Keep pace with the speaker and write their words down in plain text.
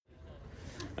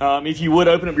If you would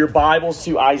open up your Bibles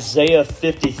to Isaiah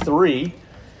 53.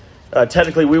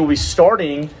 Technically, we will be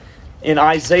starting in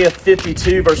Isaiah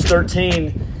 52, verse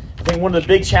 13. I think one of the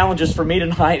big challenges for me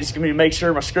tonight is going to be to make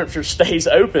sure my scripture stays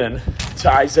open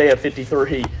to Isaiah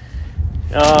 53.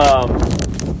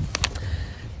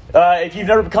 If you've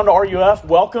never come to RUF,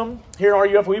 welcome. Here at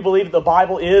RUF, we believe that the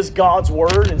Bible is God's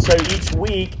Word, and so each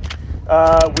week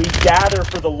we gather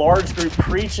for the large group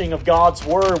preaching of God's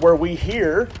Word, where we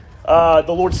hear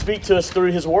the Lord speak to us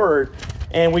through His Word.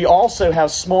 And we also have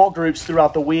small groups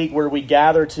throughout the week where we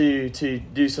gather to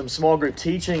do some small group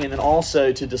teaching and then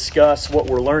also to discuss what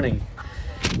we're learning.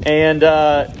 And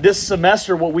this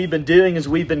semester, what we've been doing is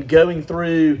we've been going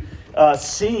through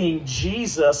seeing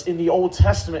Jesus in the Old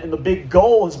Testament. And the big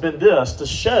goal has been this, to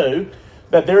show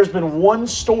that there's been one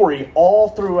story all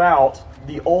throughout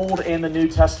the Old and the New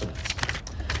Testaments.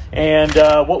 And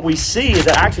what we see is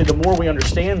that actually the more we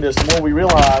understand this, the more we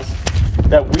realize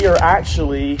that we are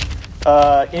actually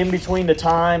in between the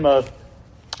time of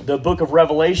the book of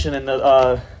Revelation and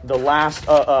the last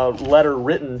letter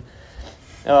written.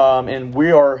 And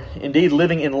we are indeed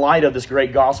living in light of this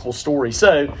great gospel story.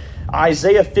 So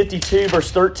Isaiah 52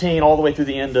 verse 13 all the way through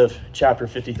the end of chapter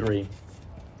 53.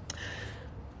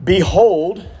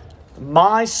 Behold,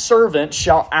 my servant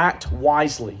shall act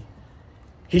wisely.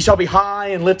 He shall be high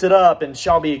and lifted up and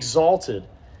shall be exalted.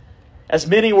 As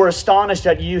many were astonished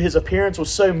at you, his appearance was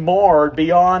so marred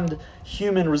beyond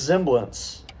human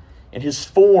resemblance, and his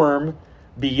form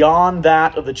beyond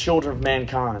that of the children of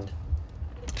mankind.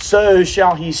 So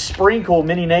shall he sprinkle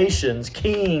many nations.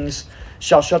 Kings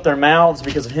shall shut their mouths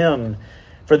because of him.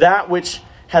 For that which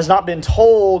has not been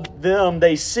told them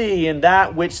they see, and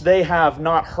that which they have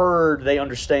not heard they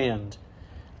understand.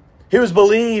 Who has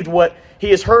believed what he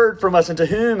has heard from us, and to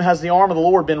whom has the arm of the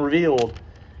Lord been revealed?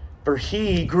 For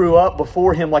he grew up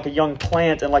before him like a young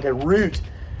plant, and like a root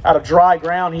out of dry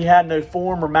ground. He had no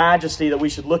form or majesty that we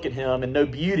should look at him, and no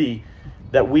beauty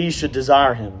that we should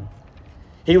desire him.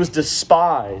 He was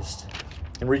despised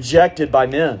and rejected by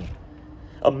men,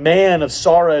 a man of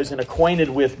sorrows and acquainted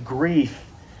with grief.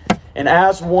 And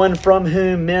as one from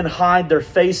whom men hide their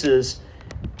faces,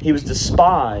 he was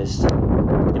despised,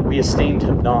 and we esteemed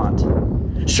him not.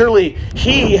 Surely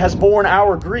he has borne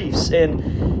our griefs,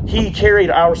 and he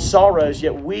carried our sorrows,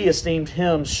 yet we esteemed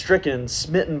him stricken,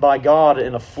 smitten by God,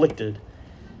 and afflicted.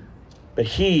 But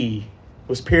he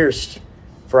was pierced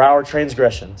for our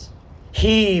transgressions.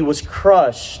 He was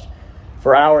crushed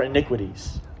for our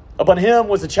iniquities. Upon him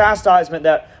was the chastisement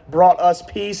that brought us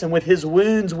peace, and with his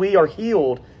wounds we are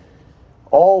healed.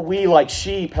 All we like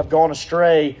sheep have gone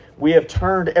astray. We have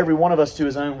turned every one of us to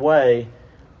his own way,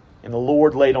 and the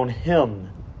Lord laid on him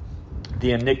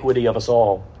the iniquity of us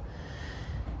all.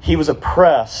 He was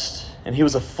oppressed and he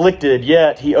was afflicted,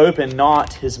 yet he opened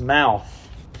not his mouth.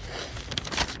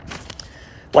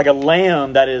 Like a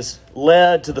lamb that is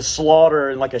led to the slaughter,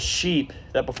 and like a sheep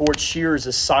that before its shearers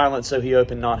is silent, so he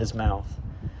opened not his mouth.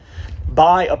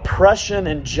 By oppression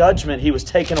and judgment he was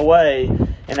taken away.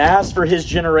 And as for his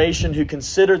generation, who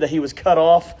considered that he was cut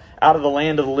off out of the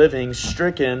land of the living,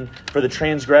 stricken for the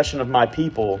transgression of my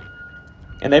people.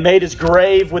 And they made his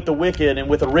grave with the wicked, and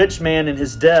with a rich man in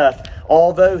his death,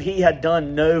 although he had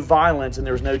done no violence, and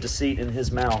there was no deceit in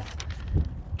his mouth.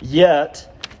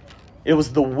 Yet it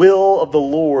was the will of the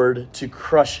Lord to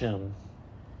crush him.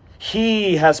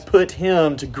 He has put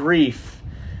him to grief.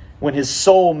 When his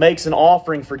soul makes an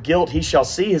offering for guilt, he shall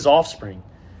see his offspring.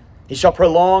 He shall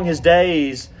prolong his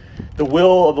days. The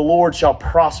will of the Lord shall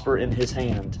prosper in his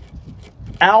hand.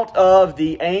 Out of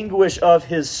the anguish of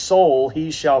his soul he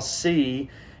shall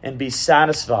see and be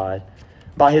satisfied.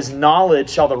 By his knowledge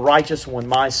shall the righteous one,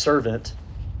 my servant,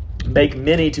 make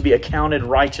many to be accounted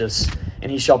righteous,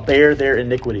 and he shall bear their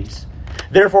iniquities.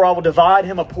 Therefore I will divide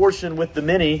him a portion with the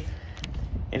many,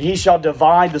 and he shall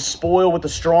divide the spoil with the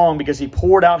strong, because he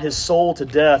poured out his soul to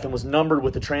death and was numbered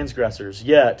with the transgressors.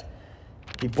 Yet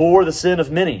he bore the sin of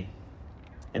many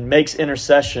and makes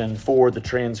intercession for the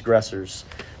transgressors.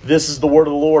 This is the word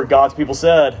of the Lord. God's people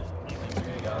said.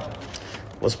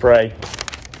 Let's pray.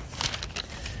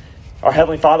 Our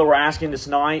Heavenly Father, we're asking this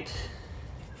night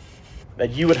that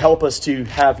you would help us to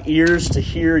have ears to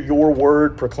hear your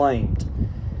word proclaimed.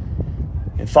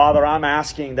 And Father, I'm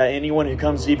asking that anyone who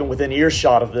comes even within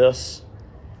earshot of this,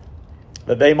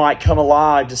 that they might come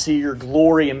alive to see your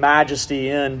glory and majesty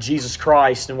in Jesus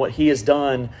Christ and what he has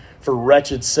done for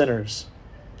wretched sinners.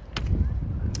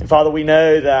 And Father, we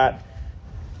know that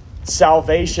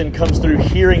salvation comes through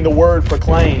hearing the word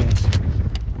proclaimed.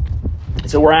 And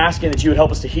so we're asking that you would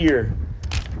help us to hear,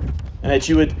 and that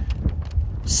you would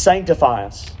sanctify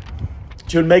us,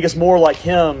 that you would make us more like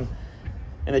him,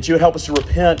 and that you would help us to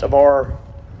repent of our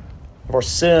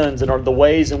sins and the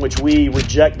ways in which we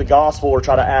reject the gospel or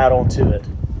try to add on to it.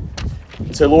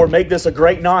 And so, Lord, make this a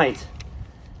great night,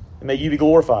 and may you be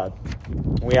glorified.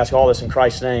 And we ask all this in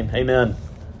Christ's name. Amen.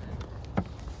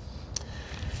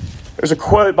 There's a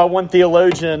quote by one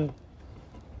theologian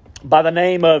by the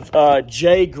name of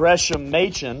J. Gresham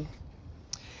Machen.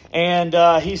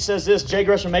 And he says this. J.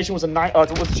 Gresham Machen was a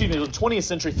 20th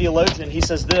century theologian. He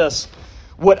says this: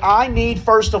 "What I need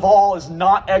first of all is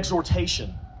not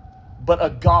exhortation, but a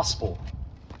gospel.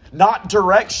 Not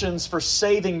directions for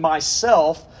saving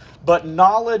myself, but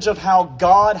knowledge of how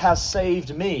God has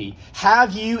saved me.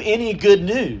 Have you any good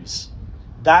news?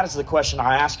 That is the question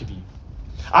I ask of you.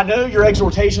 I know your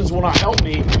exhortations will not help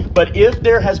me, but if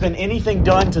there has been anything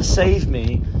done to save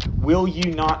me, will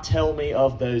you not tell me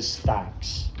of those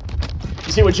facts?"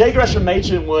 You see, what J. Gresham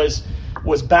Machen was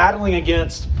battling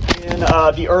against in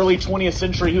the early 20th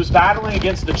century, he was battling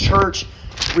against the church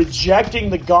rejecting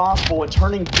the gospel and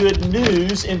turning good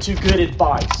news into good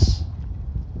advice.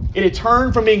 It had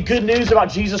turned from being good news about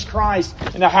Jesus Christ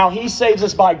and how He saves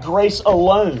us by grace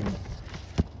alone.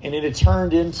 And it had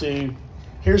turned into,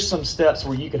 here's some steps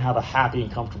where you can have a happy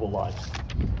and comfortable life.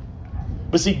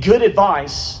 But see, good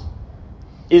advice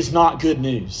is not good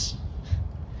news.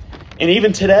 And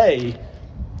even today,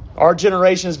 our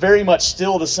generation is very much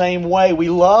still the same way. We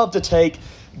love to take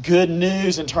good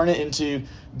news and turn it into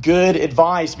good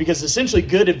advice, because essentially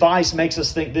good advice makes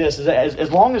us think this: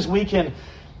 as long as we can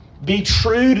be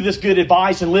true to this good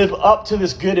advice and live up to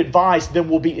this good advice, then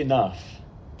we'll be enough.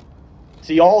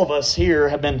 See, all of us here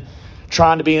have been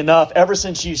trying to be enough ever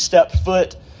since you stepped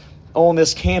foot on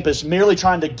this campus, merely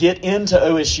trying to get into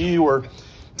OSU or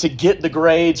to get the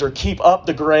grades or keep up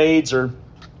the grades or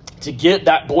to get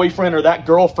that boyfriend or that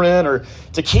girlfriend or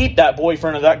to keep that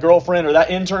boyfriend or that girlfriend or that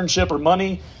internship or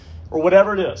money or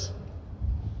whatever it is.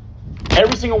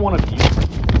 Every single one of you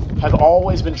have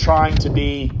always been trying to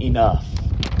be enough.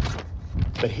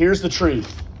 But here's the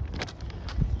truth: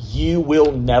 you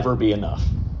will never be enough.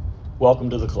 Welcome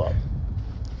to the club.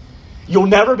 You'll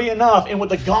never be enough. And what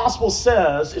the gospel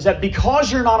says is that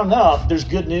because you're not enough, there's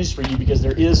good news for you, because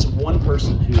there is one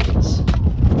person who is.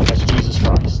 That's Jesus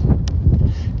Christ.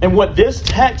 And what this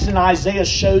text in Isaiah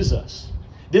shows us,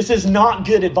 this is not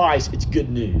good advice, it's good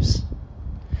news.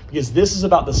 Because this is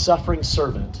about the suffering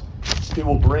servant who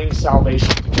will bring salvation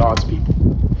to God's people.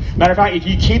 Matter of fact, if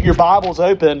you keep your Bibles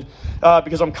open,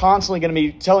 because I'm constantly going to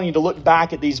be telling you to look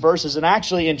back at these verses. And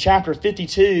actually in chapter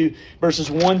 52, verses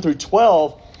 1 through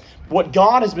 12, what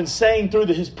God has been saying through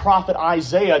his prophet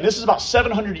Isaiah, and this is about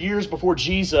 700 years before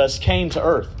Jesus came to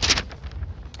earth.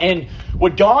 And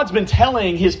what God's been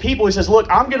telling his people, he says, look,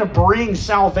 I'm going to bring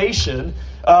salvation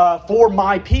for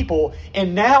my people.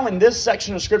 And now in this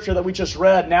section of Scripture that we just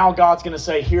read, now God's going to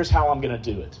say, here's how I'm going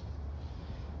to do it.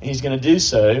 And He's going to do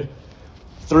so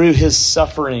through His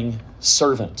suffering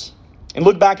servant. And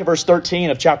look back at verse 13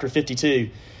 of chapter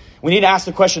 52. We need to ask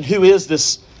the question, who is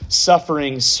this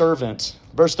suffering servant?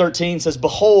 Verse 13 says,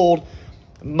 behold,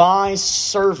 my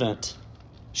servant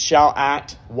shall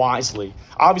act wisely.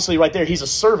 Obviously, right there, he's a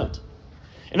servant.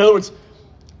 In other words,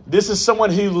 this is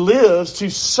someone who lives to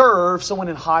serve someone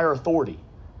in higher authority.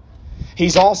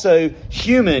 He's also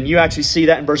human. You actually see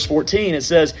that in verse 14. It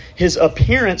says, his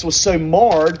appearance was so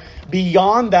marred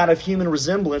beyond that of human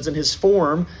resemblance, and his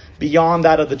form beyond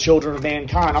that of the children of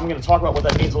mankind. I'm going to talk about what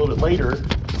that means a little bit later.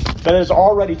 But it is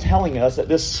already telling us that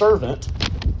this servant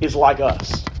is like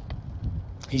us.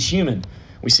 He's human.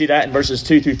 We see that in verses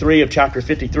 2 through 3 of chapter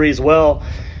 53 as well,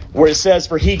 where it says,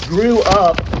 for he grew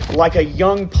up like a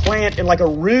young plant and like a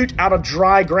root out of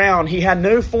dry ground. He had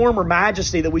no form or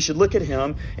majesty that we should look at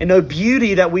him, and no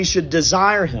beauty that we should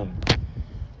desire him.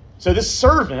 So this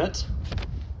servant,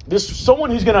 this someone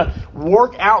who's going to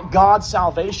work out God's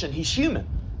salvation, he's human.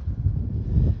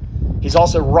 He's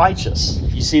also righteous.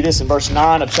 You see this in verse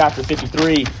 9 of chapter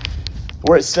 53,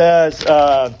 where it says,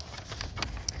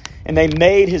 and they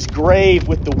made his grave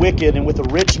with the wicked and with the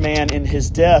rich man in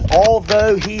his death,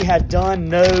 although he had done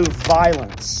no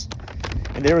violence,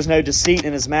 and there was no deceit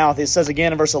in his mouth. It says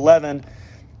again in verse 11,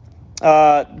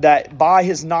 that by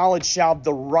his knowledge shall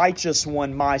the righteous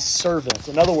one, my servant.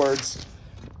 In other words,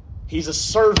 he's a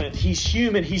servant, he's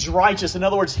human, he's righteous. In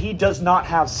other words, he does not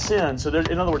have sin. So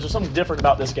in other words, there's something different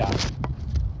about this guy.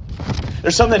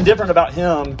 There's something different about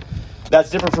him that's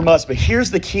different from us. But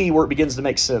here's the key where it begins to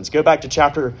make sense. Go back to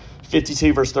chapter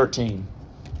 52, verse 13.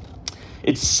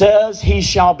 It says, he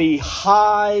shall be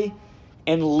high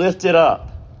and lifted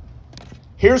up.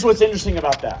 Here's what's interesting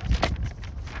about that,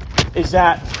 is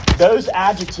that those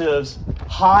adjectives,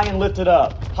 high and lifted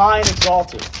up, high and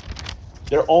exalted,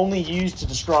 They're only used to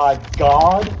describe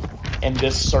God and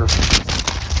this servant.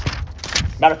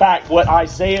 Matter of fact, what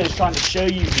Isaiah is trying to show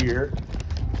you here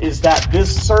is that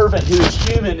this servant who is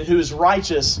human, who is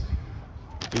righteous,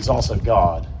 is also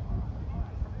God.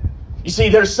 You see,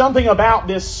 there's something about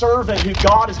this servant who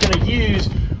God is going to use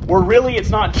where really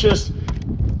it's not just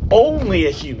only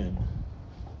a human,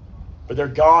 but they're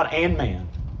God and man.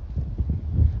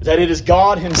 That it is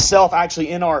God himself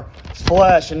actually in our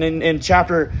flesh. And in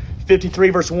chapter 53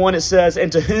 verse 1 it says,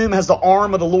 "And to whom has the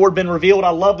arm of the Lord been revealed?"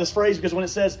 I love this phrase because when it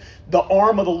says the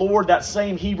arm of the Lord, that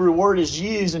same Hebrew word is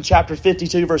used in chapter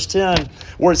 52 verse 10,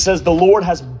 where it says the Lord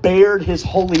has bared his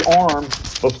holy arm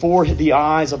before the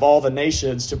eyes of all the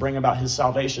nations to bring about his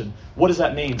salvation. What does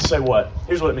that mean? Say what?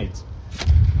 Here's what it means.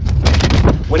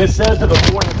 When it says that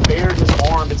the Lord has bared his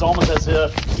arm, it's almost as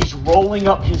if he's rolling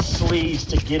up his sleeves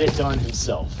to get it done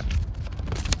himself.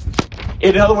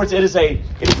 In other words, it is a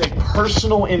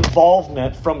personal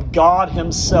involvement from God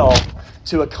himself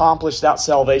to accomplish that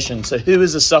salvation. So who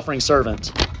is the suffering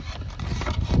servant?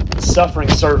 The suffering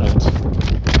servant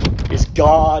is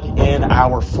God in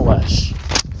our flesh.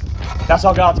 That's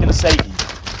how God's going to save you.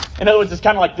 In other words, it's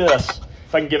kind of like this.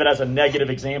 If I can give it as a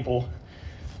negative example.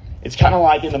 It's kind of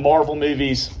like in the Marvel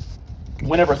movies,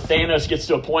 whenever Thanos gets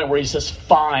to a point where he says,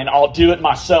 "Fine, I'll do it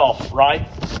myself," right?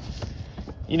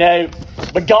 You know,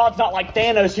 but God's not like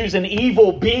Thanos, who's an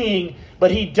evil being,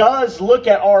 but he does look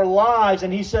at our lives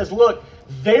and he says, look,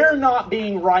 they're not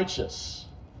being righteous,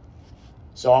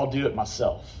 so I'll do it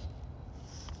myself.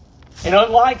 And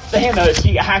unlike Thanos,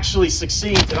 he actually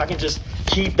succeeds. If I can just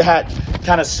keep that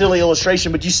kind of silly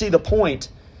illustration, but you see the point.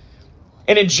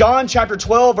 And in John chapter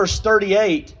 12, verse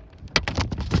 38,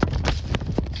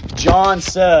 John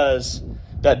says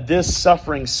that this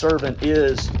suffering servant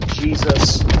is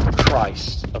Jesus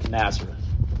Christ of Nazareth.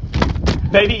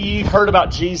 Maybe you've heard about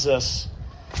Jesus.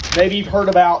 Maybe you've heard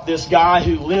about this guy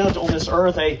who lived on this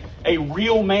earth, a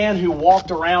real man who walked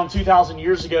around 2,000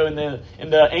 years ago in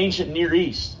the ancient Near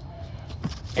East.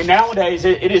 And nowadays,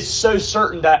 it is so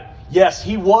certain that, yes,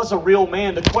 he was a real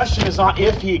man. The question is not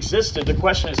if he existed. The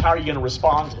question is, how are you going to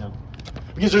respond to him?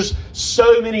 Because there's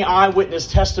so many eyewitness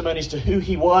testimonies to who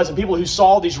he was and people who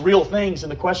saw these real things.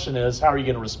 And the question is, how are you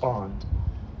going to respond?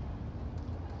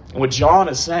 And what John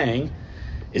is saying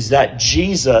is that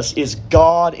Jesus is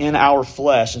God in our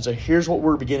flesh. And so here's what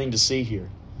we're beginning to see here.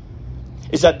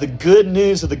 Is that the good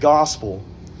news of the gospel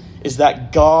is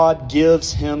that God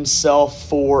gives himself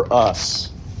for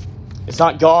us. It's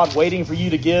not God waiting for you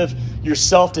to give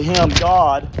yourself to him.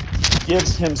 God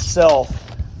gives himself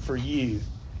for you.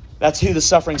 That's who the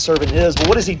suffering servant is. But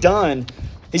what has he done?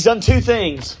 He's done two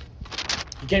things.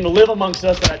 He came to live amongst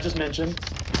us that I just mentioned.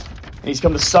 And he's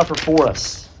come to suffer for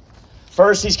us.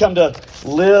 First, he's come to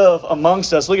live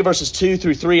amongst us. Look at verses 2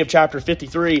 through 3 of chapter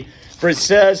 53. For it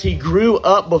says, he grew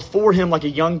up before him like a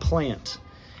young plant,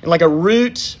 and like a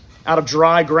root out of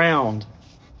dry ground.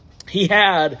 He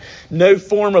had no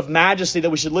form of majesty that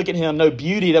we should look at him, no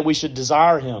beauty that we should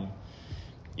desire him.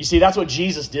 You see, that's what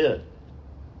Jesus did.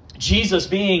 Jesus,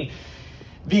 being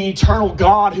the eternal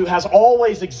God who has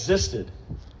always existed,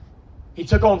 he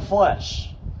took on flesh.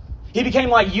 He became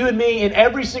like you and me in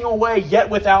every single way, yet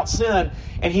without sin.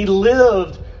 And he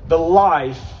lived the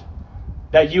life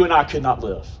that you and I could not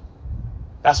live.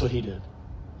 That's what he did.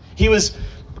 He was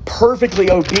perfectly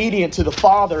obedient to the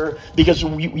Father because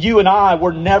you and I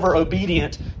were never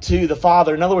obedient to the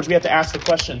Father. In other words, we have to ask the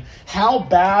question, how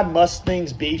bad must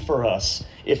things be for us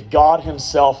if God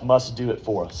himself must do it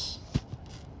for us?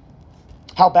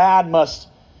 How bad must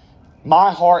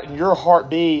my heart and your heart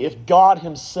be if God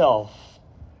himself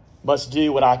must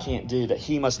do what I can't do, that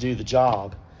he must do the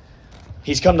job?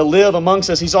 He's come to live amongst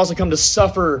us. He's also come to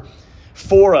suffer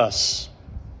for us.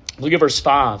 Look at verse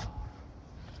 5.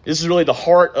 This is really the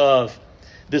heart of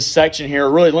this section here.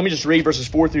 Really, let me just read verses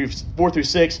 4 through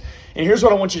 6. And here's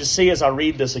what I want you to see as I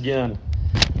read this again.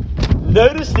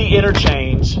 Notice the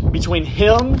interchange between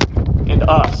him and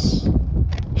us.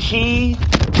 He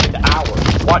and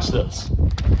our. Watch this.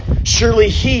 Surely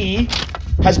he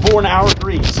has borne our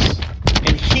griefs,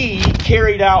 and he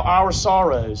carried out our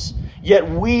sorrows. Yet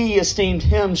we esteemed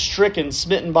him stricken,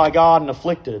 smitten by God, and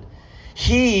afflicted.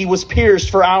 He was pierced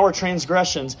for our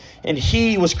transgressions, and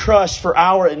he was crushed for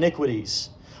our iniquities.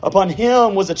 Upon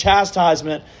him was a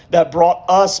chastisement that brought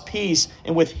us peace,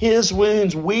 and with his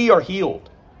wounds we are healed.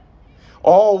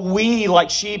 All we like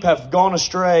sheep have gone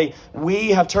astray. We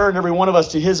have turned every one of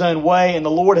us to his own way, and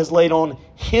the Lord has laid on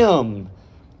him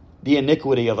the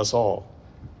iniquity of us all.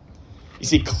 You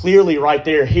see clearly right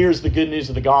there, here's the good news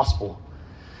of the gospel.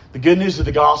 The good news of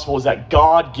the gospel is that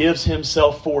God gives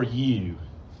himself for you.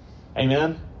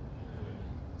 Amen?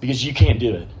 because you can't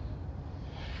do it.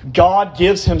 God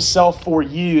gives himself for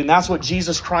you, and that's what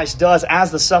Jesus Christ does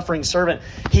as the suffering servant.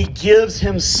 He gives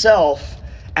himself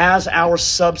as our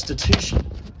substitution.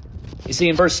 You see,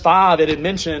 in verse 5, it had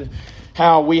mentioned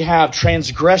how we have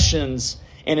transgressions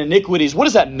and iniquities. What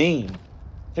does that mean?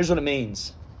 Here's what it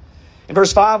means. In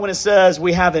verse 5, when it says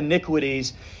we have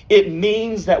iniquities, it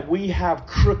means that we have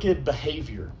crooked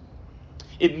behavior.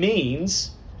 It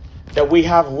means that we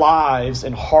have lives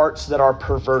and hearts that are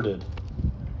perverted.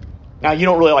 Now, you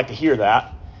don't really like to hear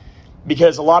that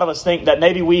because a lot of us think that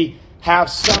maybe we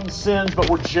have some sins, but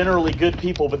we're generally good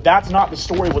people. But that's not the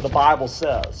story of what the Bible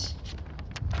says.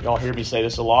 Y'all hear me say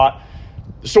this a lot.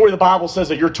 The story of the Bible says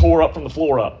that you're tore up from the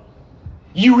floor up.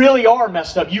 You really are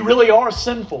messed up. You really are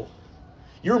sinful.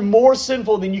 You're more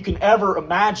sinful than you can ever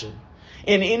imagine.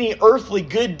 And any earthly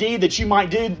good deed that you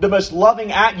might do, the most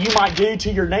loving act you might do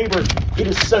to your neighbor, it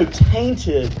is so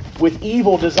tainted with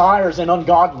evil desires and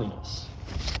ungodliness.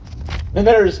 And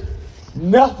there's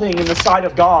nothing in the sight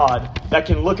of God that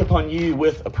can look upon you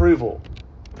with approval.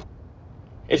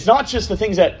 It's not just the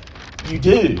things that you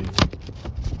do,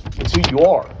 it's who you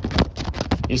are.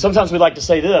 Sometimes we like to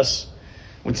say this.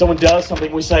 When someone does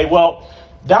something, we say, well,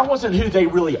 that wasn't who they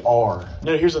really are.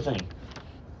 No, here's the thing.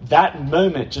 That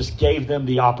moment just gave them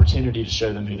the opportunity to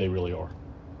show them who they really are.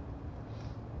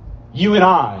 You and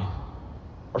I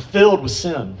are filled with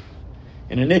sin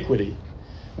and iniquity.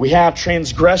 We have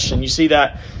transgression. You see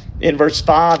that in verse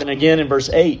 5 and again in verse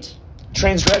 8.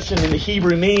 Transgression in the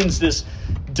Hebrew means this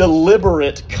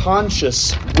deliberate,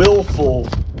 conscious, willful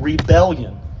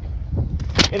rebellion.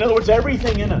 In other words,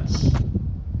 everything in us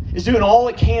is doing all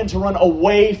it can to run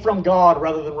away from God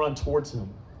rather than run towards Him.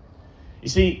 You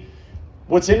see,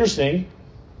 what's interesting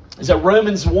is that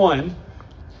Romans 1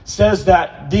 says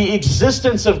that the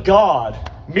existence of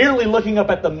God, merely looking up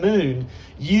at the moon,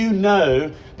 you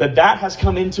know that has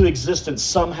come into existence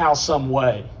somehow, some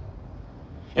way.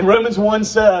 And Romans 1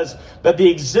 says that the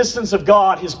existence of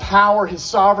God, His power, His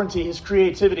sovereignty, His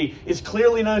creativity is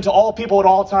clearly known to all people at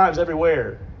all times,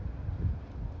 everywhere.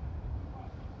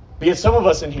 But yet some of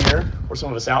us in here, or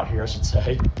some of us out here, I should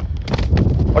say,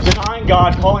 are denying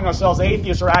God, calling ourselves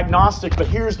atheists or agnostic. But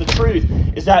here's the truth,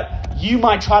 is that you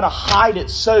might try to hide it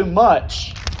so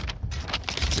much,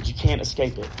 but you can't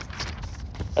escape it.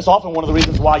 That's often one of the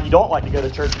reasons why you don't like to go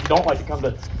to church, you don't like to come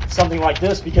to something like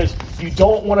this, because you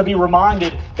don't want to be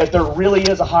reminded that there really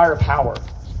is a higher power.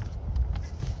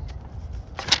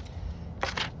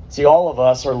 See, all of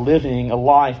us are living a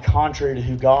life contrary to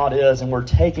who God is, and we're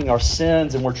taking our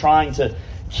sins and we're trying to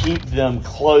keep them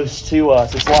close to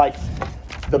us. It's like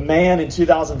the man in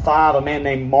 2005, a man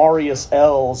named Marius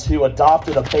Els, who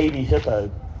adopted a baby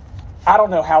hippo. I don't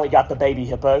know how he got the baby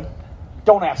hippo.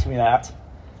 Don't ask me that.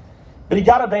 But he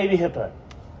got a baby hippo.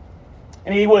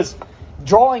 And he was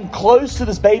drawing close to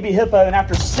this baby hippo, and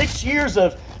after 6 years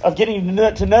of getting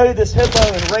to know this hippo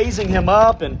and raising him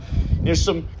up, and there's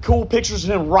some cool pictures of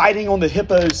him riding on the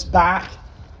hippo's back.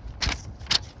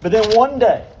 But then one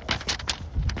day,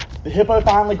 the hippo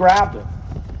finally grabbed him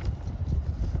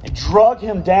and drug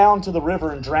him down to the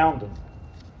river and drowned him.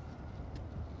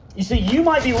 You see, you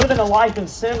might be living a life in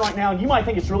sin right now, and you might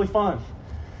think it's really fun.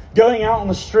 Going out on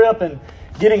the strip and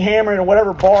getting hammered in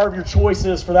whatever bar of your choice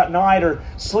is for that night, or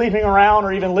sleeping around,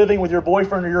 or even living with your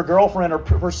boyfriend or your girlfriend, or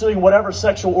pursuing whatever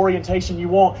sexual orientation you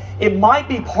want. It might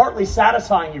be partly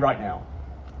satisfying you right now,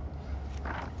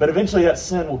 but eventually that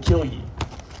sin will kill you.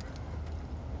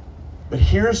 But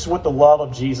here's what the love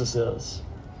of Jesus is.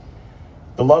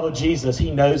 The love of Jesus,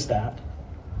 He knows that.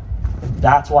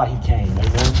 That's why He came.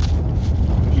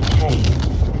 Amen? He came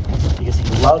because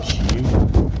He loves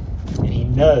you, and He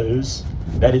knows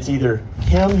that it's either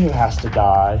Him who has to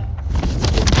die or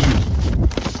you.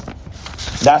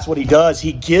 That's what He does.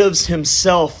 He gives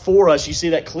Himself for us. You see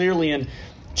that clearly in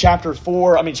chapter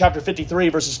 53,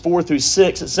 verses 4 through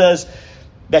 6. It says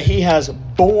that He has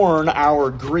borne our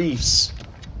griefs.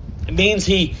 It means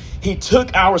He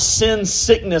took our sin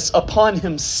sickness upon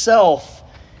Himself,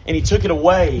 and He took it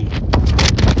away.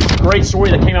 Great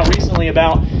story that came out recently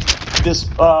about this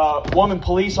woman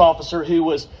police officer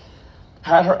who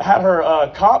had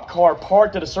her cop car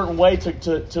parked at a certain way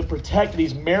to protect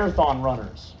these marathon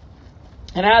runners.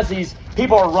 And as these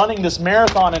people are running this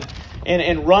marathon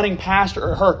and running past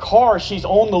her car, she's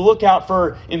on the lookout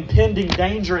for impending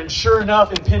danger. And sure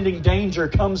enough, impending danger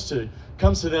comes to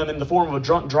them in the form of a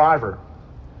drunk driver.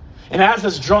 And as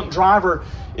this drunk driver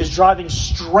is driving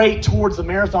straight towards the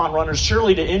marathon runners,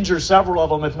 surely to injure several of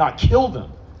them, if not kill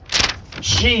them,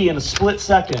 she, in a split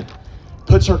second,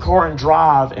 puts her car in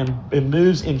drive and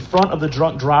moves in front of the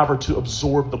drunk driver to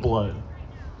absorb the blow.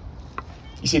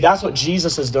 You see, that's what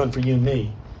Jesus has done for you and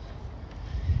me.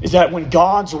 is that when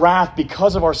God's wrath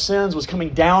because of our sins was coming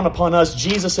down upon us,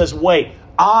 Jesus says, wait,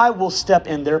 I will step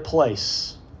in their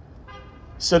place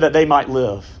so that they might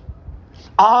live.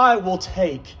 I will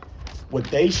take what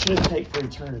they should take for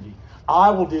eternity. I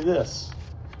will do this.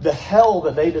 The hell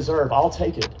that they deserve, I'll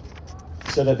take it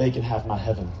so that they can have my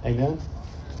heaven. Amen?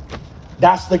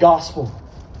 That's the gospel.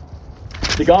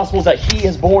 The gospel is that He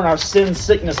has borne our sin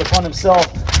sickness upon Himself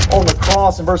on the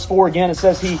cross. In verse 4 again, it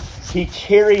says He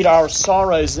carried our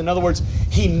sorrows. In other words,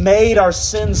 He made our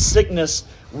sin sickness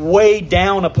weigh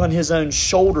down upon His own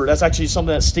shoulder. That's actually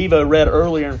something that Steve-O read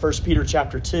earlier in 1 Peter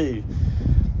chapter 2.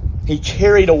 He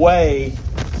carried away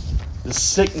the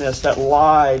sickness that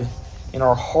lied in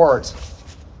our heart.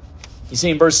 You see,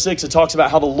 in verse 6, it talks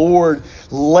about how the Lord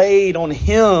laid on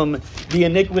Him the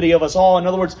iniquity of us all. In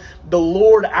other words, the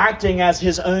Lord, acting as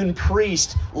His own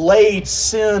priest, laid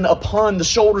sin upon the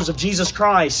shoulders of Jesus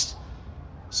Christ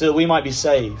so that we might be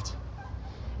saved.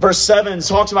 Verse 7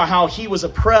 talks about how He was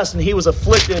oppressed and He was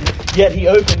afflicted, yet He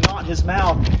opened not His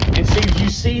mouth. And see, you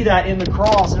see that in the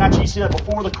cross, and actually you see that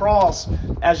before the cross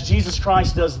as Jesus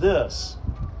Christ does this.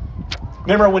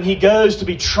 Remember when He goes to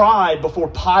be tried before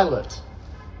Pilate,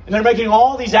 and they're making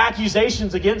all these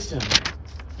accusations against Him.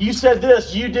 You said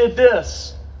this, you did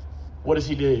this. What does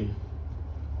He do?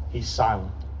 He's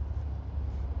silent.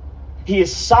 He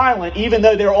is silent even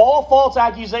though they're all false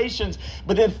accusations.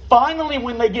 But then finally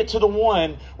when they get to the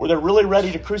one where they're really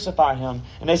ready to crucify Him,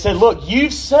 and they say, look,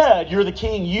 you've said you're the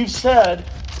king. You've said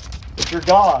that you're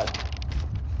God.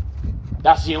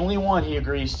 That's the only one He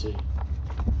agrees to.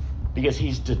 Because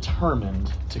He's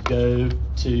determined to go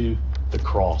to the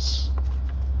cross.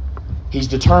 He's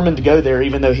determined to go there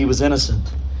even though He was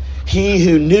innocent. He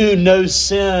who knew no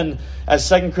sin, as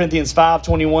 2 Corinthians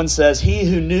 5:21 says, He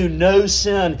who knew no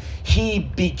sin, He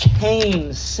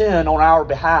became sin on our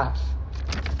behalf.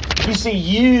 You see,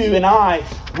 you and I,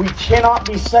 we cannot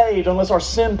be saved unless our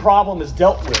sin problem is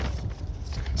dealt with.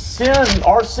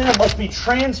 Our sin must be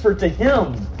transferred to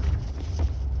Him.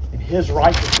 And His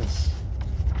righteousness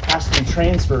has to be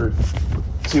transferred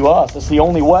to us. That's the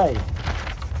only way.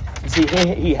 You see,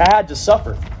 He had to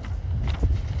suffer.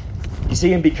 You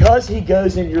see, and because He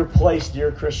goes in your place,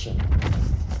 dear Christian,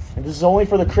 and this is only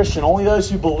for the Christian, only those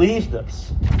who believe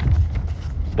this,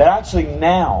 that actually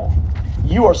now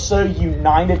you are so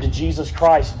united to Jesus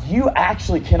Christ, you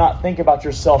actually cannot think about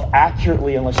yourself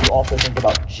accurately unless you also think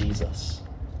about Jesus.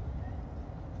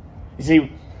 You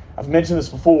see, I've mentioned this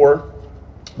before,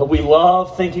 but we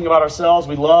love thinking about ourselves.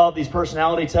 We love these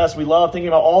personality tests. We love thinking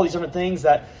about all these different things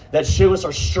that show us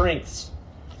our strengths.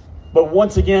 But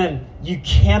once again, you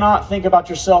cannot think about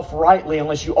yourself rightly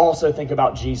unless you also think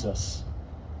about Jesus.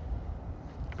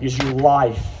 Because your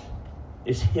life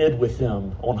is hid with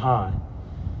Him on high.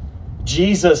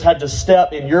 Jesus had to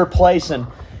step in your place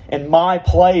and my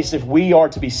place if we are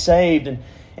to be saved.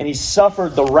 And He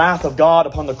suffered the wrath of God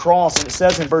upon the cross. And it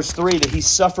says in verse 3 that He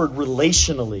suffered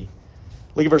relationally.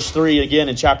 Look at verse 3 again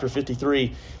in chapter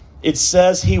 53. It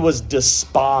says He was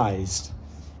despised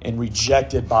and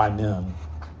rejected by men.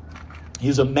 He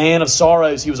was a man of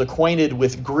sorrows. He was acquainted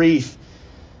with grief.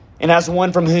 And as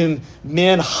one from whom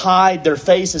men hide their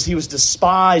faces, He was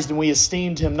despised and we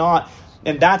esteemed Him not.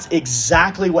 And that's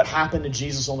exactly what happened to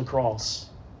Jesus on the cross.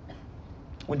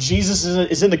 When Jesus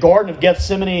is in the Garden of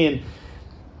Gethsemane and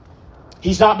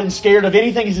He's not been scared of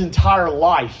anything His entire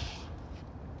life.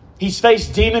 He's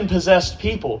faced demon-possessed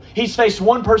people. He's faced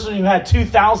one person who had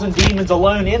 2,000 demons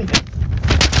alone in him.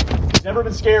 He's never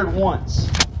been scared once,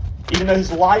 even though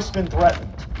his life's been threatened.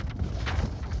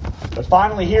 But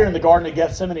finally here in the Garden of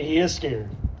Gethsemane, He is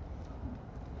scared.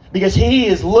 Because He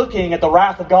is looking at the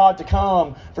wrath of God to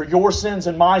come for your sins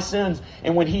and my sins.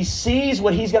 And when He sees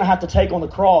what He's going to have to take on the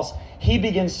cross, He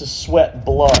begins to sweat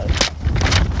blood.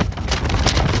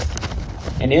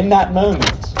 And in that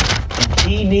moment, when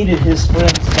He needed His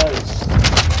friends most,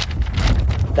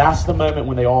 that's the moment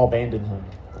when they all abandoned Him.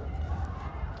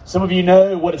 Some of you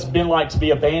know what it's been like to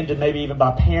be abandoned, maybe even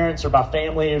by parents or by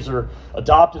families or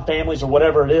adopted families or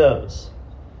whatever it is.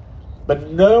 But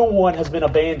no one has been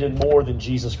abandoned more than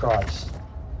Jesus Christ.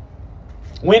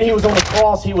 When He was on the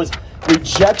cross, He was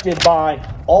rejected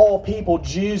by all people,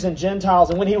 Jews and Gentiles.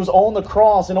 And when He was on the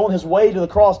cross and on His way to the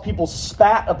cross, people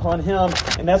spat upon Him.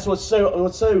 And that's what's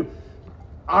so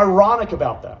ironic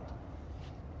about that,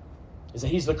 is that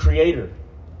He's the Creator.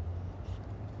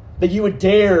 That you would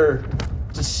dare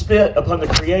to spit upon the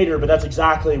Creator, but that's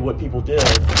exactly what people did.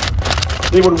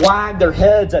 They would wag their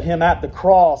heads at Him at the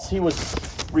cross. He was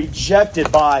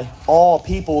rejected by all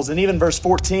peoples. And even verse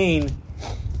 14,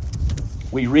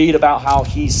 we read about how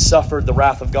He suffered the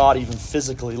wrath of God even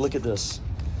physically. Look at this.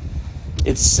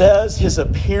 It says his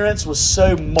appearance was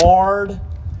so marred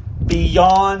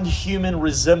beyond human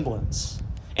resemblance,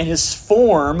 and his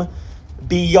form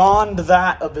beyond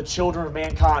that of the children of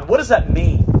mankind. What does that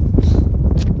mean?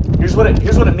 Here's what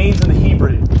it means in the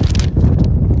Hebrew.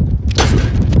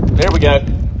 There we go.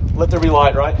 Let there be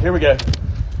light, right? Here we go.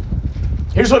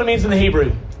 Here's what it means in the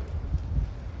Hebrew.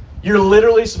 You're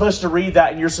literally supposed to read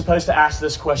that and you're supposed to ask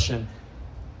this question.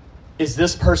 Is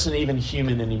this person even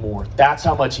human anymore? That's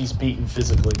how much he's beaten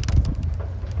physically.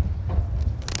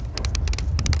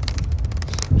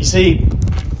 You see,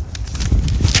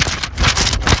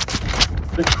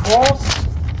 the cross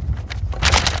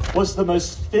was the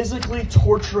most physically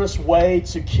torturous way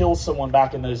to kill someone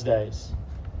back in those days.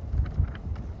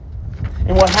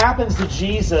 And what happens to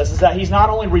Jesus is that he's not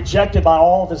only rejected by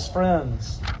all of his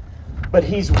friends, but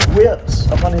he's whipped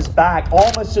upon his back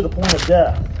almost to the point of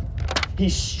death.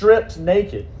 He's stripped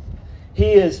naked.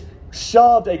 He is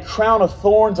shoved a crown of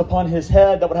thorns upon his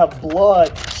head that would have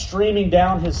blood streaming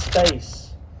down his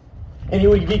face. And he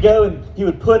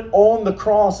would put on the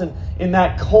cross, and in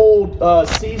that cold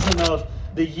season of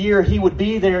the year, he would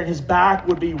be there and his back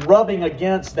would be rubbing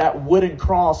against that wooden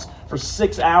cross for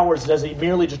 6 hours as he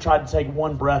merely just tried to take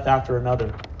one breath after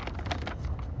another.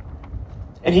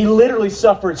 And he literally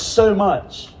suffered so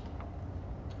much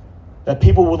that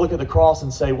people would look at the cross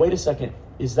and say, wait a second,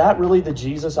 is that really the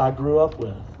Jesus I grew up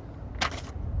with?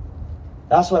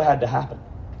 That's what had to happen.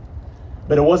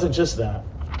 But it wasn't just that.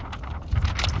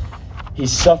 He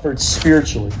suffered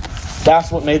spiritually.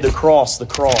 That's what made the cross the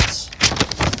cross.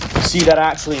 You see that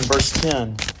actually in verse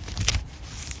 10.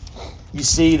 You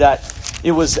see that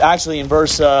it was actually in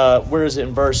verse,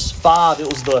 in verse 5, it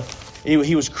was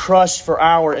he was crushed for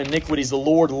our iniquities. The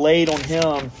Lord laid on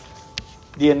him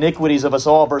the iniquities of us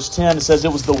all. Verse 10, it says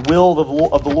it was the will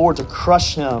of the Lord to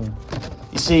crush him.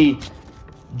 You see,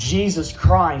 Jesus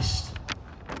Christ,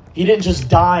 he didn't just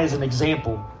die as an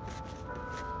example.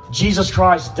 Jesus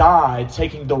Christ died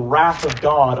taking the wrath of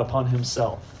God upon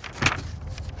himself.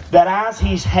 That as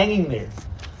he's hanging there,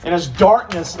 and as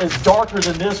darkness, as darker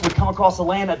than this would come across the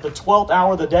land at the 12th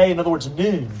hour of the day, in other words,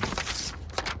 noon.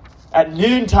 At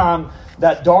noontime,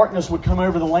 that darkness would come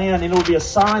over the land, and it would be a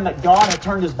sign that God had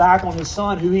turned his back on his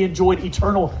Son, who he enjoyed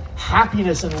eternal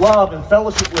happiness and love and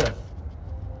fellowship with.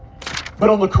 But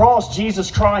on the cross, Jesus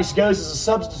Christ goes as a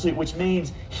substitute, which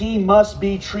means he must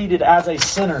be treated as a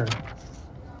sinner.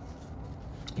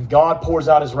 And God pours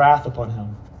out his wrath upon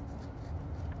him.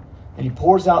 And he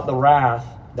pours out the wrath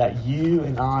that you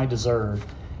and I deserve.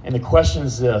 And the question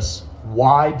is this: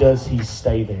 why does he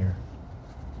stay there?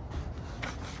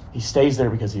 He stays there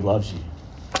because he loves you.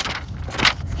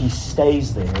 He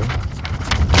stays there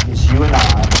because you and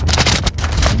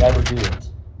I never do it.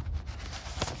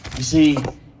 You see,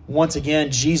 once again,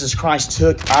 Jesus Christ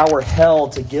took our hell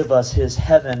to give us his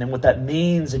heaven. And what that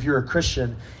means, if you're a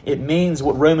Christian, it means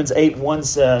what Romans 8:1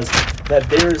 says, that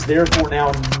there is therefore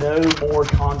now no more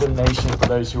condemnation for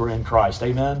those who are in Christ.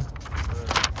 Amen?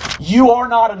 You are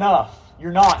not enough.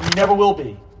 You're not. You never will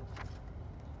be.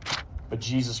 But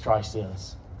Jesus Christ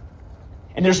is.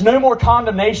 And there's no more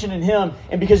condemnation in him.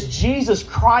 And because Jesus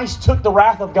Christ took the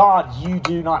wrath of God, you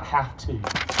do not have to.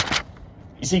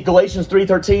 You see, Galatians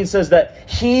 3:13 says that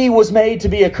he was made to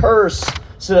be a curse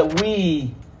so that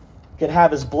we could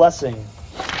have his blessing.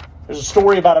 There's a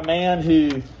story about a man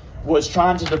who was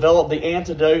trying to develop the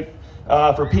antidote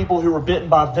for people who were bitten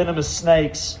by venomous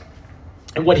snakes.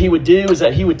 And what he would do is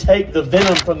that he would take the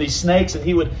venom from these snakes and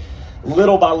he would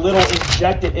little by little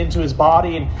inject it into his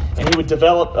body, and he would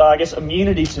develop,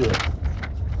 immunity to it.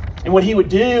 And what he would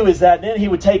do is that then he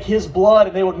would take his blood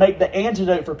and they would make the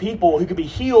antidote for people who could be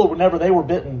healed whenever they were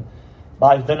bitten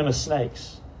by venomous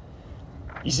snakes.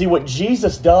 You see, what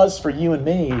Jesus does for you and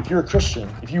me, if you're a Christian,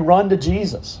 if you run to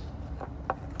Jesus,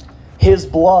 his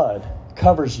blood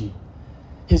covers you.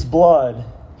 His blood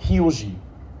heals you.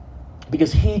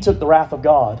 Because he took the wrath of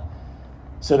God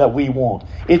so that we won't.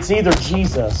 It's either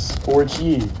Jesus or it's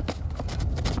you.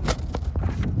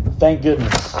 Thank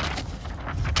goodness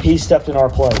he stepped in our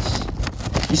place.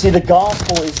 You see, the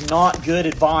gospel is not good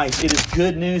advice. It is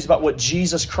good news about what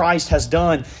Jesus Christ has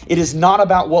done. It is not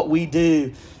about what we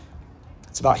do.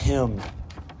 It's about him.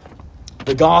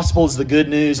 The gospel is the good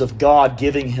news of God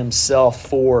giving himself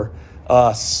for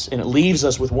us. And it leaves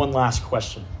us with one last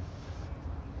question.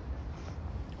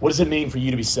 What does it mean for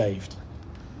you to be saved?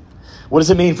 What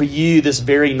does it mean for you this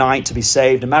very night to be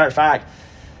saved? As a matter of fact,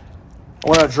 I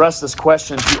want to address this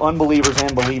question to unbelievers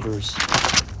and believers.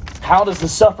 How does the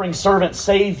suffering servant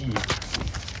save you?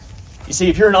 You see,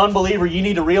 if you're an unbeliever, you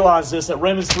need to realize this, that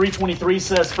Romans 3:23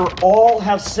 says, "For all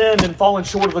have sinned and fallen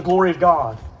short of the glory of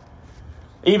God."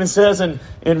 It even says in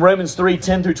Romans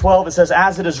 3:10-12, it says,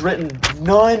 as it is written,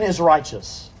 none is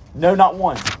righteous. No, not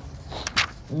one.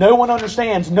 No one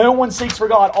understands. No one seeks for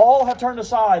God. All have turned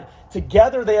aside.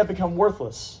 Together they have become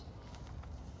worthless.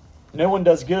 No one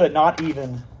does good, not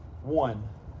even one.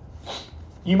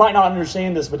 You might not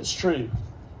understand this, but it's true.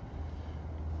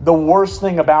 The worst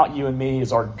thing about you and me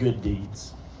is our good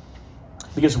deeds.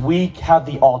 Because we have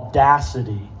the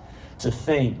audacity to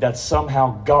think that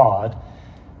somehow God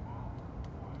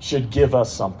should give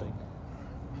us something.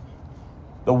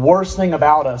 The worst thing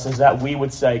about us is that we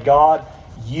would say, God,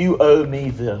 you owe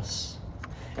me this.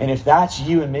 And if that's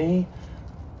you and me,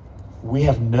 we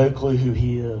have no clue who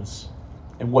He is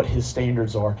and what His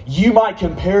standards are. You might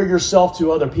compare yourself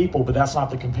to other people, but that's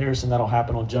not the comparison that'll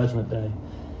happen on Judgment Day.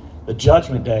 The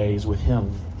Judgment Day is with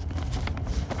Him.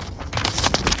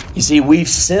 You see, we've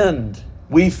sinned.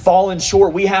 We've fallen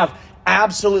short. We have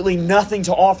absolutely nothing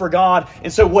to offer God.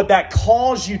 And so what that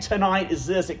calls you tonight is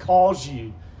this. It calls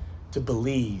you to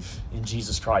believe in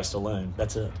Jesus Christ alone.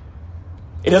 That's it.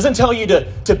 It doesn't tell you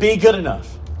to be good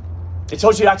enough. It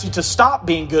tells you actually to stop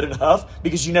being good enough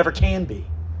because you never can be.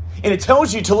 And it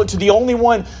tells you to look to the only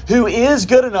one who is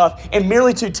good enough and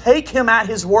merely to take Him at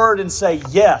His word and say,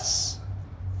 yes,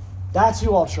 that's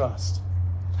who I'll trust.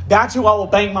 That's who I will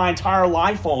bank my entire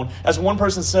life on. As one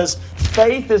person says,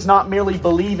 faith is not merely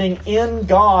believing in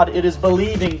God, it is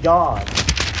believing God.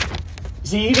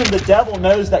 See, even the devil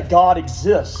knows that God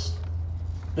exists.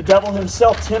 The devil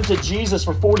himself tempted Jesus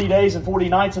for 40 days and 40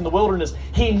 nights in the wilderness.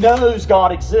 He knows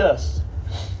God exists.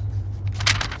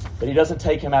 But he doesn't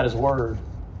take Him at His word.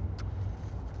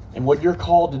 And what you're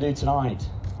called to do tonight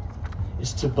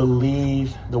is to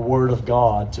believe the Word of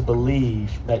God, to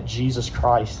believe that Jesus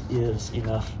Christ is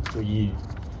enough for you.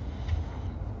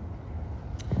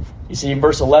 You see, in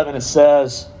verse 11 it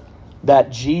says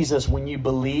that Jesus, when you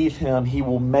believe Him, He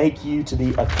will make you to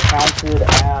be accounted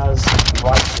as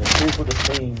righteous. Here's what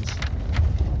this means.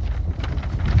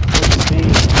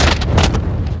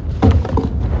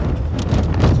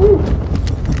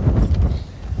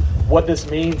 What this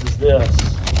means is this.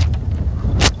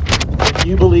 If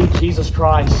you believe Jesus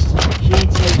Christ, He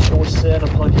takes your sin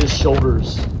upon His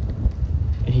shoulders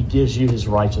and He gives you His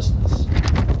righteousness.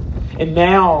 And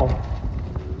now,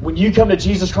 when you come to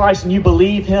Jesus Christ and you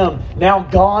believe Him, now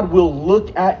God will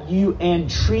look at you and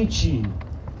treat you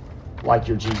like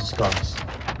you're Jesus Christ.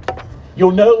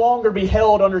 You'll no longer be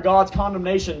held under God's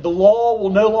condemnation. The law will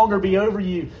no longer be over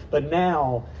you. But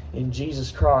now, in Jesus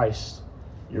Christ,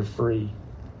 you're free.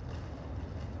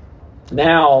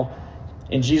 Now,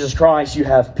 in Jesus Christ, you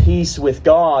have peace with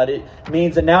God. It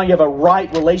means that now you have a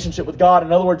right relationship with God.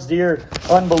 In other words, dear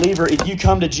unbeliever, if you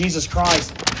come to Jesus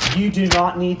Christ, you do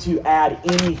not need to add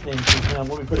anything to Him.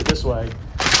 Let me put it this way.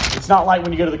 It's not like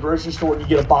when you go to the grocery store and you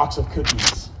get a box of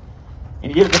cookies.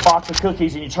 And you get the box of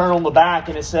cookies and you turn on the back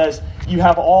and it says, you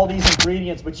have all these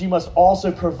ingredients, but you must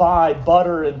also provide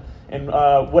butter and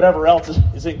whatever else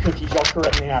is in cookies. Y'all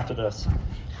correct me after this.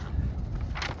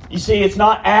 You see, it's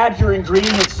not add your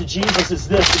ingredients to Jesus. It's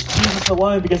this. It's Jesus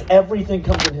alone, because everything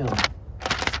comes in Him.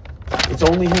 It's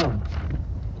only Him.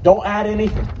 Don't add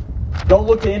anything. Don't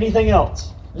look to anything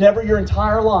else. Never your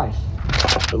entire life.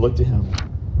 But look to Him.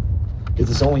 Because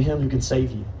it's only Him who can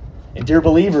save you. And dear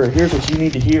believer, here's what you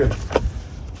need to hear.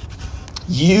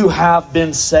 You have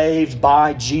been saved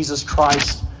by Jesus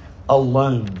Christ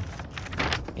alone.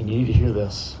 And you need to hear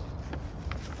this.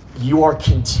 You are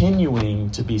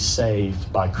continuing to be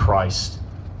saved by Christ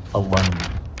alone.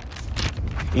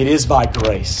 It is by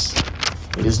grace.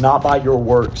 It is not by your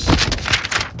works.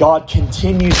 God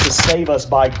continues to save us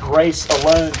by grace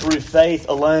alone, through faith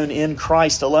alone, in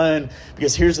Christ alone.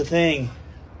 Because here's the thing.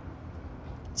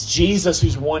 It's Jesus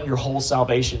who's won your whole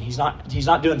salvation. He's not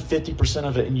doing 50%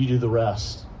 of it and you do the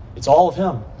rest. It's all of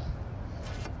Him.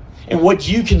 And what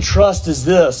you can trust is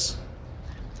this.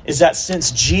 Is that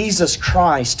since Jesus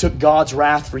Christ took God's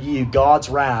wrath for you, God's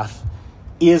wrath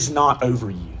is not over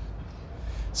you.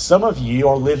 Some of you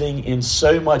are living in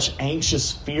so much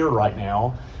anxious fear right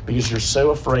now because you're so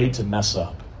afraid to mess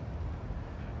up.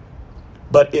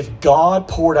 But if God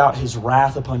poured out His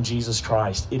wrath upon Jesus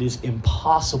Christ, it is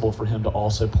impossible for Him to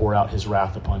also pour out His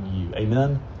wrath upon you.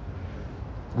 Amen?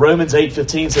 Romans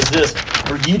 8:15 says this,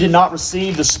 "For you did not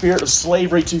receive the spirit of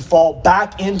slavery to fall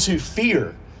back into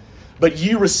fear, but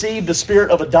you received the spirit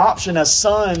of adoption as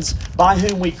sons, by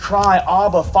whom we cry,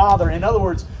 Abba, Father." In other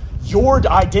words, your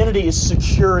identity is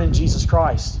secure in Jesus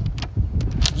Christ.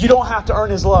 You don't have to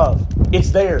earn His love. It's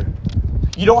there.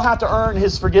 You don't have to earn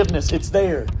His forgiveness. It's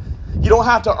there. You don't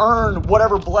have to earn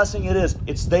whatever blessing it is.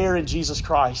 It's there in Jesus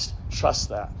Christ. Trust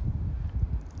that.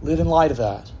 Live in light of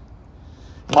that.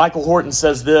 Michael Horton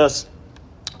says this.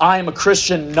 I am a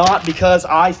Christian not because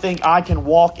I think I can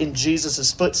walk in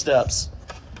Jesus' footsteps,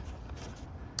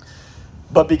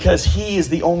 but because He is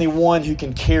the only one who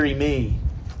can carry me.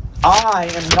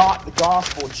 I am not the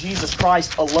gospel. Jesus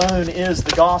Christ alone is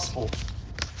the gospel.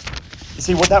 You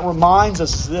see, what that reminds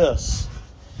us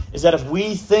is that if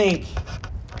we think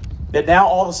that now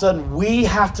all of a sudden we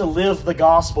have to live the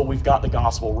gospel, we've got the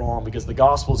gospel wrong, because the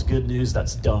gospel is good news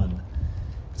that's done.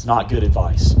 It's not good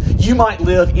advice. You might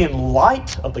live in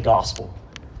light of the gospel,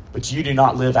 but you do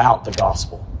not live out the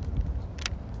gospel.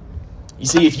 You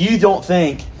see, if you don't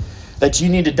think that you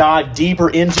need to dive deeper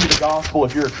into the gospel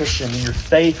if you're a Christian, then your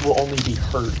faith will only be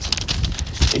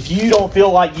hurt. If you don't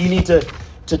feel like you need to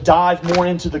dive more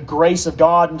into the grace of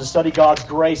God and to study God's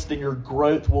grace, then your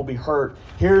growth will be hurt.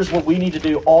 Here's what we need to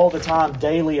do all the time,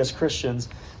 daily as Christians.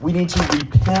 We need to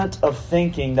repent of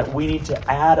thinking that we need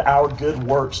to add our good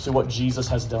works to what Jesus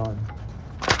has done.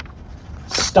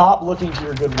 Stop looking to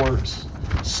your good works.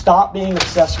 Stop being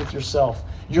obsessed with yourself.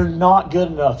 You're not good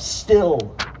enough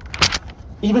still.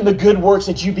 Even the good works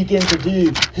that you begin to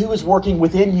do, who is working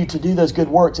within you to do those good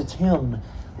works? It's Him.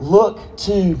 Look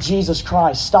to Jesus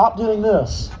Christ. Stop doing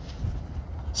this.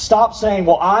 Stop saying,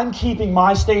 well, I'm keeping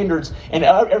my standards and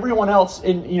everyone else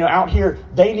out here,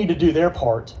 they need to do their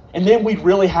part. And then we'd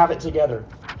really have it together.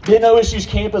 Then OSU's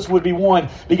campus would be one,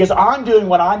 because I'm doing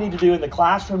what I need to do in the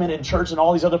classroom and in church and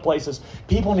all these other places.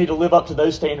 People need to live up to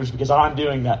those standards because I'm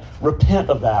doing that. Repent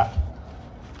of that.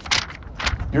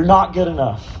 You're not good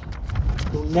enough.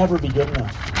 You'll never be good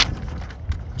enough.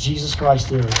 Jesus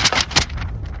Christ is.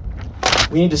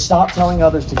 We need to stop telling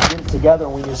others to get it together,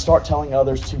 and we need to start telling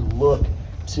others to look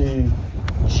to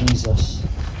Jesus.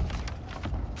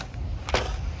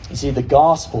 You see, the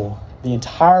gospel, the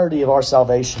entirety of our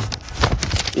salvation,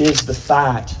 is the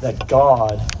fact that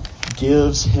God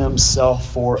gives Himself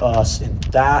for us, and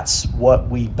that's what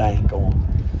we bank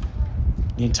on.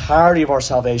 The entirety of our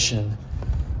salvation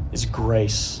is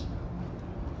grace.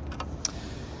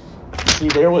 See,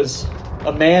 there was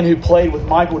a man who played with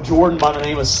Michael Jordan by the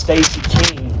name of Stacey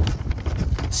King.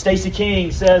 Stacey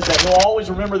King says that he'll always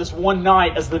remember this one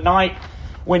night as the night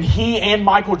when he and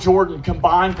Michael Jordan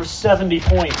combined for 70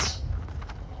 points.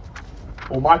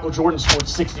 Well, Michael Jordan scored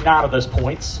 69 of those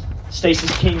points. Stacey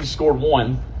King scored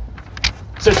 1.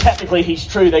 So technically he's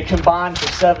true. They combined for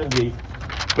 70.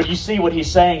 But you see what he's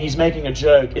saying. He's making a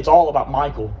joke. It's all about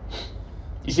Michael.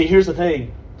 You see, here's the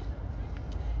thing.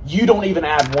 You don't even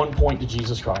add 1 point to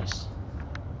Jesus Christ.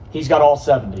 He's got all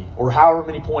 70, or however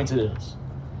many points it is.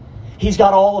 He's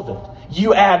got all of it.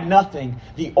 You add nothing.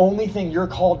 The only thing you're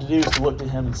called to do is to look to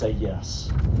Him and say, yes.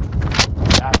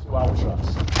 That's who I will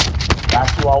trust.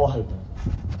 That's who I will hope in.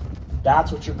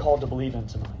 That's what you're called to believe in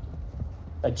tonight.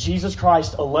 That Jesus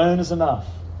Christ alone is enough.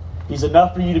 He's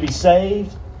enough for you to be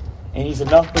saved, and He's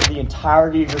enough for the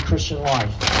entirety of your Christian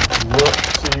life. Look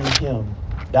to Him.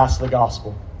 That's the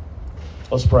gospel.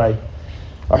 Let's pray.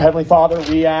 Our Heavenly Father,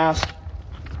 we ask,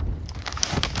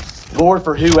 Lord,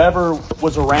 for whoever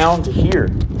was around to hear,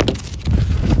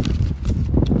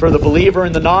 for the believer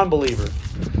and the non-believer,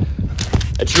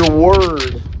 that your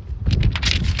word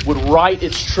would write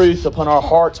its truth upon our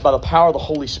hearts by the power of the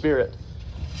Holy Spirit.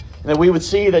 And that we would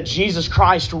see that Jesus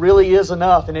Christ really is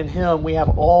enough, and in Him we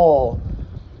have all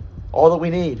that we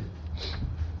need.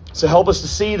 So help us to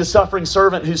see the suffering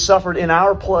servant who suffered in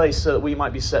our place so that we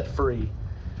might be set free.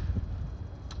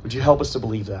 Would you help us to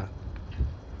believe that?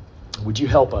 Would you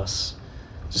help us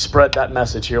to spread that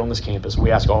message here on this campus? We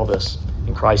ask all this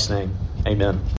in Christ's name. Amen.